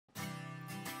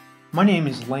My name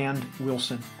is Land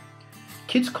Wilson.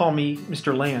 Kids call me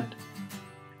Mr. Land.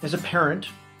 As a parent,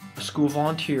 a school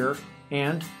volunteer,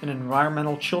 and an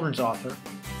environmental children's author,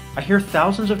 I hear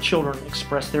thousands of children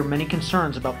express their many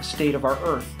concerns about the state of our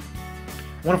Earth.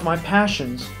 One of my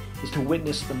passions is to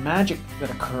witness the magic that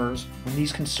occurs when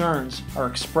these concerns are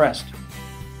expressed.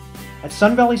 At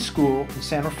Sun Valley School in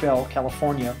San Rafael,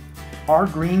 California, our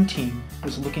green team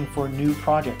was looking for a new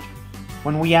project.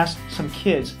 When we asked some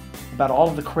kids about all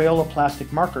of the Crayola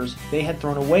plastic markers they had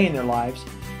thrown away in their lives,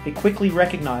 they quickly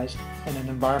recognized an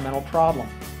environmental problem.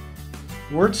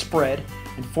 Word spread,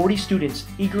 and 40 students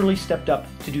eagerly stepped up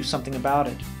to do something about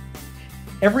it.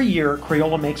 Every year,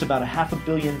 Crayola makes about 500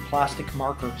 million plastic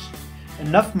markers,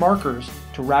 enough markers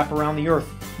to wrap around the Earth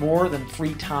more than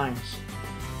 3 times.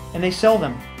 And they sell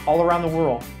them all around the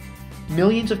world.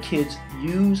 Millions of kids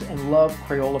use and love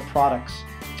Crayola products.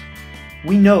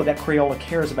 We know that Crayola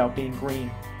cares about being green.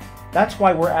 That's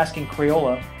why we're asking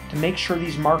Crayola to make sure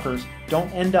these markers don't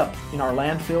end up in our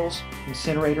landfills,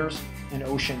 incinerators, and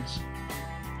oceans.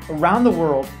 Around the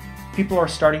world, people are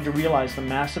starting to realize the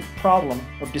massive problem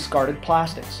of discarded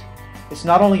plastics. It's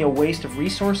not only a waste of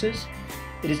resources,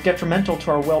 it is detrimental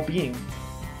to our well-being.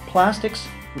 Plastics,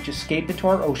 which escape into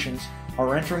our oceans,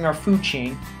 are entering our food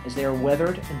chain as they are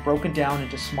weathered and broken down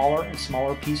into smaller and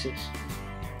smaller pieces.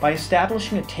 By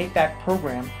establishing a take-back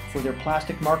program for their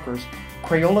plastic markers,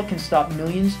 Crayola can stop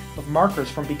millions of markers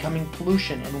from becoming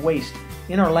pollution and waste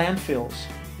in our landfills,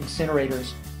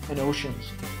 incinerators, and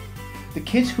oceans. The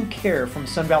Kids Who Care from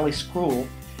Sun Valley School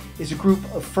is a group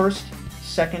of 1st,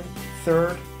 2nd,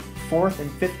 3rd, 4th, and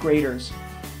 5th graders.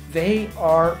 They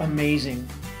are amazing.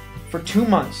 For 2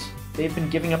 months, they've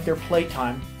been giving up their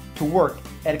playtime to work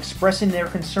at expressing their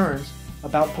concerns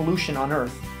about pollution on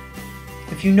Earth.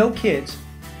 If you know kids,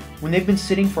 when they've been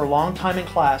sitting for a long time in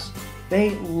class,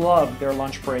 they love their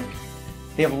lunch break.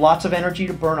 They have lots of energy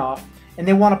to burn off, and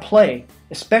they want to play,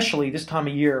 especially this time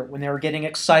of year when they are getting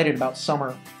excited about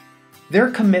summer.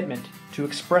 Their commitment to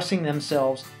expressing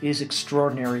themselves is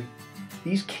extraordinary.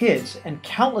 These kids and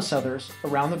countless others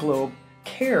around the globe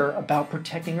care about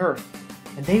protecting Earth,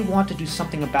 and they want to do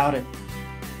something about it.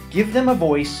 Give them a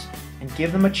voice and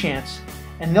give them a chance,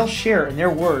 and they'll share in their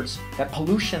words that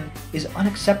pollution is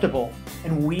unacceptable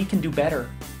and we can do better.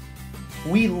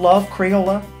 We love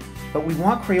Crayola, but we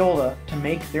want Crayola to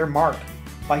make their mark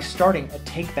by starting a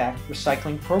take-back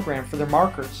recycling program for their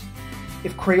markers.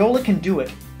 If Crayola can do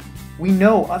it, we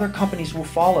know other companies will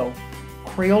follow.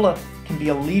 Crayola can be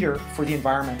a leader for the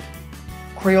environment.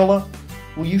 Crayola,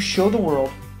 will you show the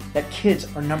world that kids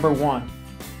are number one?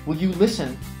 Will you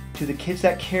listen to the Kids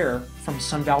That Care from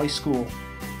Sun Valley School?